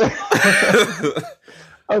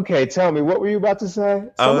 Okay, tell me, what were you about to say?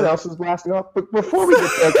 Someone else is blasting off. But before we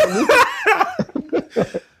get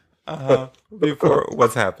there, before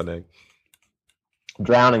what's happening?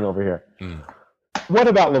 Drowning over here. What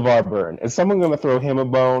about LeVar Burton? Is someone going to throw him a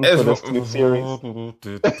bone for this new series?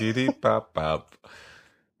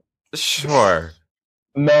 Sure.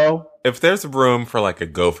 No. If there's room for like a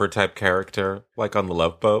gopher type character, like on the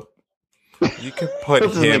Love Boat, you can put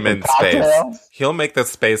him in space. He'll make the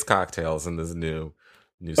space cocktails in this new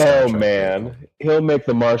Star Trek man, movie. He'll make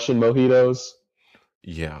the Martian mojitos.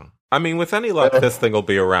 Yeah. I mean, with any luck, this thing will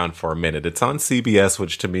be around for a minute. It's on CBS,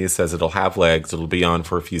 which to me says it'll have legs. It'll be on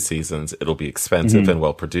for a few seasons. It'll be expensive and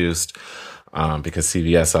well produced. Because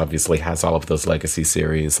CBS obviously has all of those legacy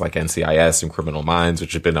series like NCIS and Criminal Minds,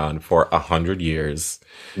 which have been on for 100 years.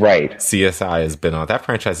 Right. CSI has been on. That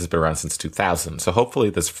franchise has been around since 2000. So hopefully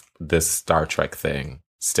this Star Trek thing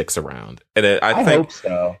sticks around. And I think hope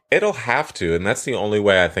so. It'll have to. And that's the only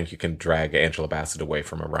way I think you can drag Angela Bassett away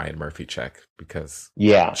from a Ryan Murphy check, because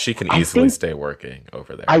she can easily stay working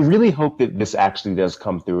over there. I really hope that this actually does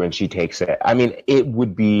come through and she takes it. I mean, it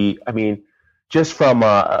would be, just from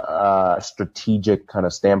a strategic kind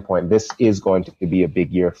of standpoint, this is going to be a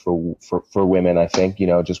big year for women, I think,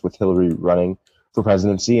 just with Hillary running for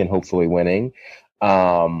presidency and hopefully winning.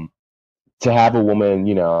 To have a woman,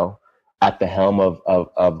 at the helm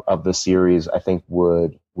of the series, I think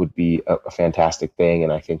would be a fantastic thing.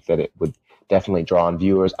 And I think that it would definitely draw on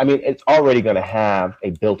viewers. I mean, it's already going to have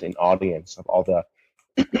a built-in audience of all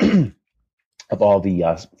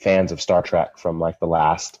the fans of Star Trek from like the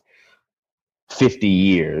last 50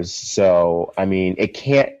 years. So, I mean, it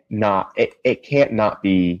can't not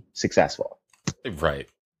be successful. Right.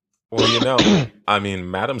 Well,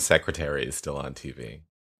 Madam Secretary is still on TV.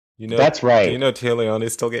 That's right. Do you know Tia Leone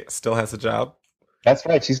still has a job? That's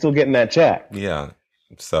right. She's still getting that check. Yeah.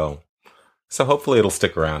 So, So hopefully it'll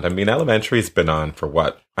stick around. I mean, Elementary's been on for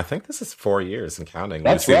what? I think this is 4 years and counting.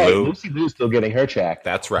 That's Lucy right. Liu. Lucy Liu's still getting her check.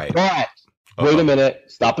 That's right. But wait a minute.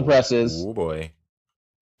 Stop the presses. Oh boy.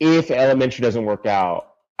 If Elementary doesn't work out,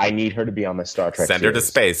 I need her to be on the Star Trek Send her to series.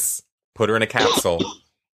 space. Put her in a capsule.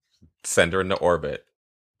 Send her into orbit.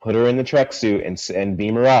 Put her in the Trek suit and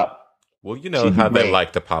beam her up. Well, you know She'd be how they great.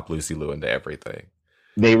 like to pop Lucy Liu into everything.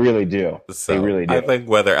 They really do. So They really do. I think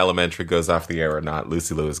whether Elementary goes off the air or not,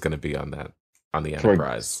 Lucy Liu is going to be on the For a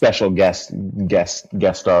Enterprise. special guest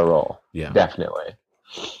star role. Yeah, Definitely.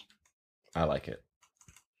 I like it.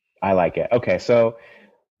 I like it. Okay, so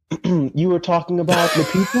you were talking about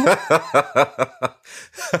Lupita?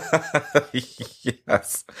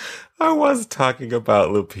 Yes, I was talking about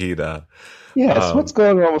Lupita. Yes. What's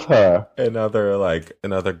going on with her?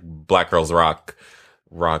 Another Black Girls Rock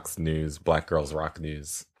news. Black Girls Rock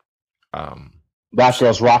news. Black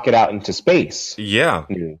girls rocket out into space. Yeah,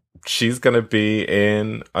 Hmm. she's going to be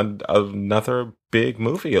in another big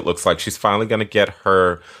movie. It looks like she's finally going to get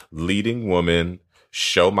her leading woman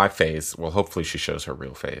show my face. Well, hopefully she shows her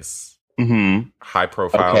real face. Mm-hmm. High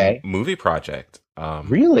profile Okay. movie project.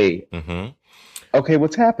 Really? Mhm. Okay,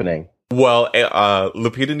 what's happening? Well,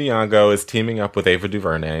 Lupita Nyong'o is teaming up with Ava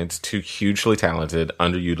DuVernay. It's two hugely talented,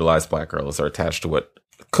 underutilized Black girls are attached to what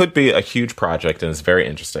could be a huge project, and it's very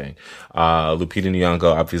interesting. Lupita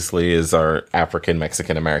Nyong'o obviously is our African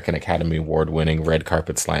Mexican American Academy Award winning red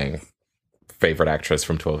carpet slang favorite actress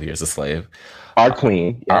from 12 Years a Slave. Our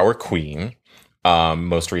queen. Yeah. Our queen.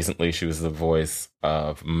 Most recently, she was the voice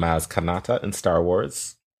of Maz Kanata in Star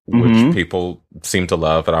Wars, which Mhm. people seem to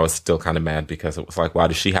love. And I was still kind of mad because it was like, why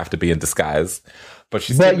does she have to be in disguise? But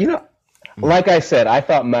she's But, like I said, I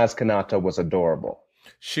thought Maz Kanata was adorable.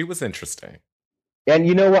 she was interesting. And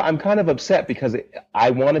you know what? I'm kind of upset because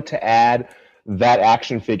I wanted to add that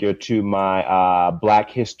action figure to my Black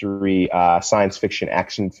History science fiction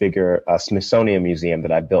action figure Smithsonian museum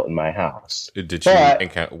that I built in my house. Did you But-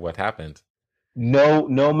 encounter what happened? No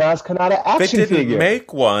Maz Kanata They action didn't figure.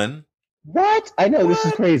 make one. What? I know, this is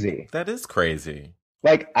What? crazy. That is crazy.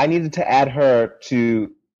 Like, I needed to add her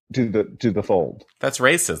to the fold. That's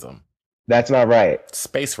racism. That's not right.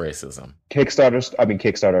 Space racism.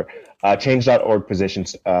 Kickstarter, change.org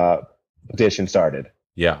petition started.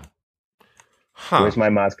 Yeah. Huh. Where's my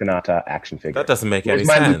Maz Kanata action figure? That doesn't make Where's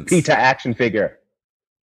any my sense. Lupita action figure?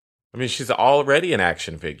 I mean, she's already an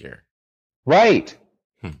action figure. Right.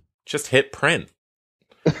 Just hit print.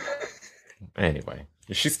 Anyway,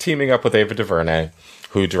 she's teaming up with Ava DuVernay,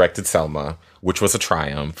 who directed Selma, which was a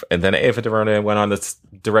triumph. And then Ava DuVernay went on to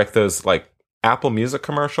direct those like Apple Music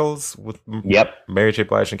commercials with Yep. Mary J.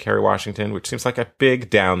 Blige and Kerry Washington, which seems like a big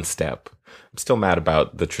down step. I'm still mad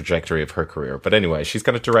about the trajectory of her career. But anyway, she's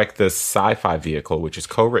going to direct this sci-fi vehicle, which is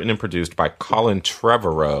co-written and produced by Colin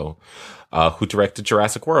Trevorrow, who directed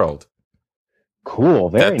Jurassic World. Cool.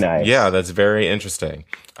 Very nice. Yeah, that's very interesting.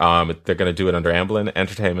 They're going to do it under Amblin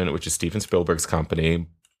Entertainment, which is Steven Spielberg's company.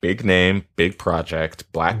 Big name, big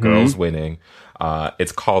project, Black girls winning.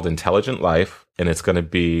 It's called Intelligent Life, and it's going to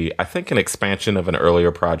be, I think, an expansion of an earlier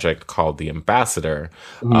project called The Ambassador,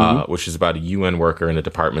 which is about a UN worker in a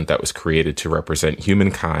department that was created to represent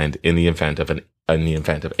humankind in the event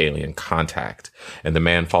of alien contact. And the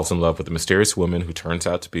man falls in love with a mysterious woman who turns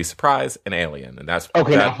out to be, surprise, an alien. And that's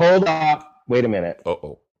Okay, now hold up. Wait a minute.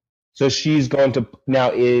 Uh-oh. So she's going to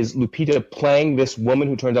now is Lupita playing this woman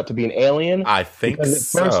who turns out to be an alien? I think Because at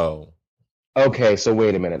so. Okay, so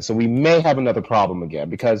wait a minute. So we may have another problem again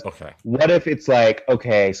because Okay. what if it's like,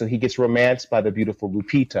 okay, so he gets romanced by the beautiful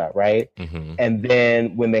Lupita, right? hmm And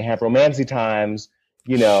then when they have romancy times,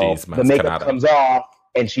 you know, She's the Maz makeup Kanata. comes off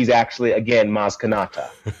and she's actually, again, Maz Kanata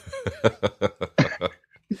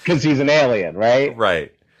because she's an alien, right?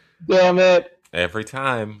 Right. Damn it. Every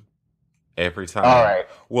time. Every time. All right.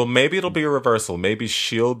 Well, maybe it'll be a reversal. Maybe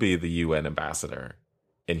she'll be the UN ambassador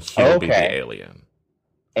and he'll be the Okay. alien.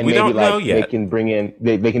 And We maybe don't know like yet. they can bring in,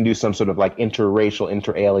 they can do some sort of like interracial,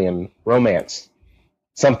 inter-alien romance.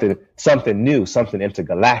 Something new, something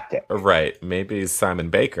intergalactic. Right. Maybe Simon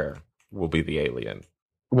Baker will be the alien.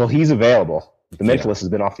 Well, he's available. The Yeah. Mentalist has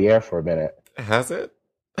been off the air for a minute. Has it?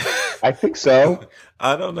 I think so.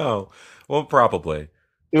 I don't know. Well, probably.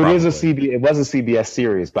 It was a CBS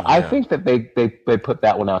series, but I Yeah. think that they put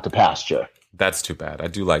that one out to pasture. That's too bad. I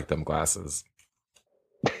do like them glasses.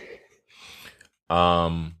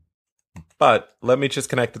 But let me just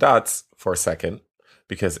connect the dots for a second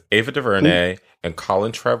because Ava DuVernay and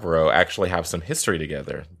Colin Trevorrow actually have some history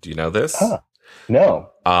together. Do you know this? Huh. No.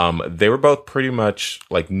 They were both pretty much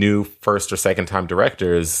like new first or second time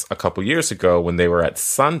directors a couple years ago when they were at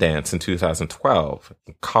Sundance in 2012.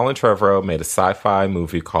 Colin Trevorrow made a sci-fi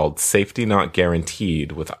movie called Safety Not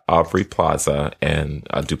Guaranteed with Aubrey Plaza and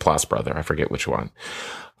a Duplass brother. I forget which one.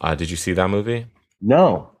 Did you see that movie?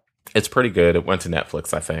 No. It's pretty good. It went to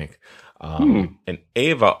Netflix, I think. And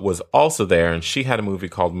Ava was also there, and she had a movie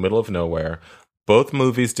called Middle of Nowhere. Both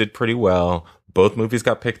movies did pretty well. Both movies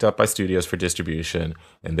got picked up by studios for distribution,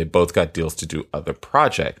 and they both got deals to do other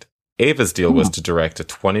projects. Ava's deal was to direct a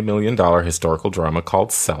 $20 million historical drama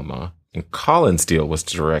called Selma, and Colin's deal was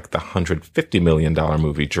to direct the $150 million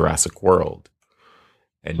movie Jurassic World.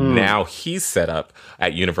 And now he's set up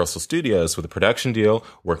at Universal Studios with a production deal,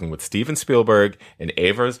 working with Steven Spielberg, and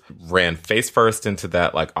Ava's ran face first into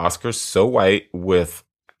that like Oscars so white with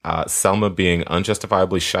Selma being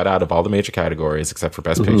unjustifiably shut out of all the major categories except for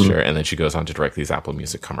Best Picture, and then she goes on to direct these Apple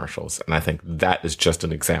Music commercials. And I think that is just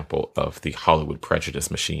an example of the Hollywood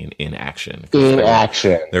prejudice machine in action.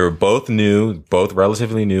 They were both new, both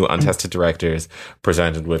relatively new, untested directors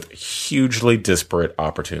presented with hugely disparate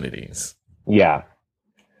opportunities. Yeah.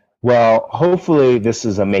 Well, hopefully this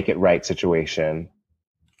is a make it right situation.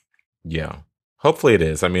 Yeah, hopefully it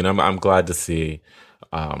is. I mean, I'm glad to see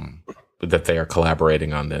that they are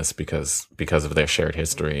collaborating on this because of their shared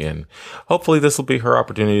history, and hopefully this will be her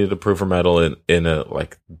opportunity to prove her mettle in a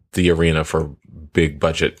like the arena for big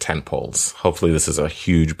budget tentpoles. Hopefully this is a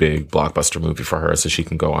huge, big blockbuster movie for her, so she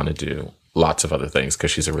can go on and do lots of other things because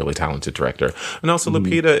she's a really talented director. And also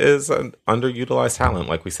Lupita is an underutilized talent,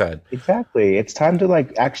 like we said. Exactly. It's time to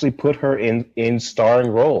like actually put her in starring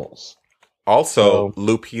roles. Also,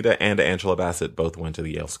 Lupita and Angela Bassett both went to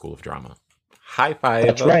the Yale School of Drama. High five.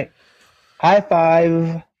 That's right. High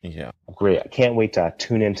five. Yeah. Great. I can't wait to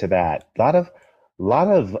tune into that. A lot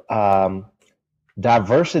of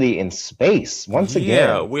diversity in space once again.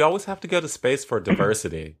 Yeah, we always have to go to space for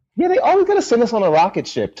diversity. Yeah, they always got to send us on a rocket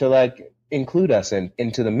ship to like include us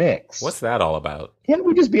into the mix. What's that all about? Can't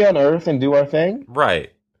we just be on Earth and do our thing?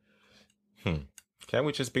 Right. Can't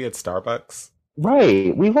we just be at Starbucks?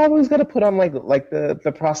 Right. We've always got to put on like the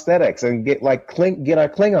prosthetics and get our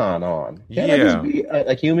Klingon on. Can't I just be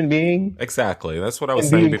a human being? Exactly. That's what I was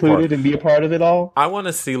and saying be included before. And be a part of it all. I want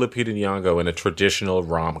to see Lupita Nyong'o in a traditional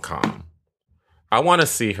rom-com. I want to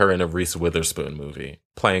see her in a Reese Witherspoon movie,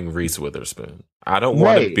 playing Reese Witherspoon. I don't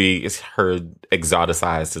want to be her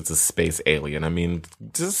exoticized as a space alien. I mean,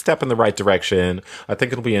 just a step in the right direction. I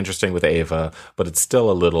think it'll be interesting with Ava, but it's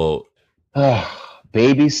still a little...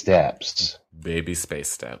 baby steps. Baby space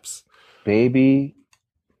steps. Baby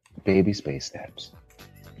space steps.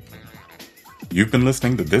 You've been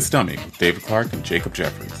listening to This Dummy with David Clark and Jacob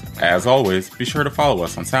Jeffries. As always, be sure to follow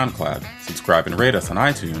us on SoundCloud, subscribe and rate us on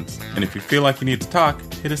iTunes, and if you feel like you need to talk,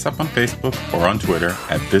 hit us up on Facebook or on Twitter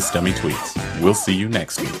at This Dummy Tweets. We'll see you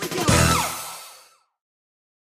next week.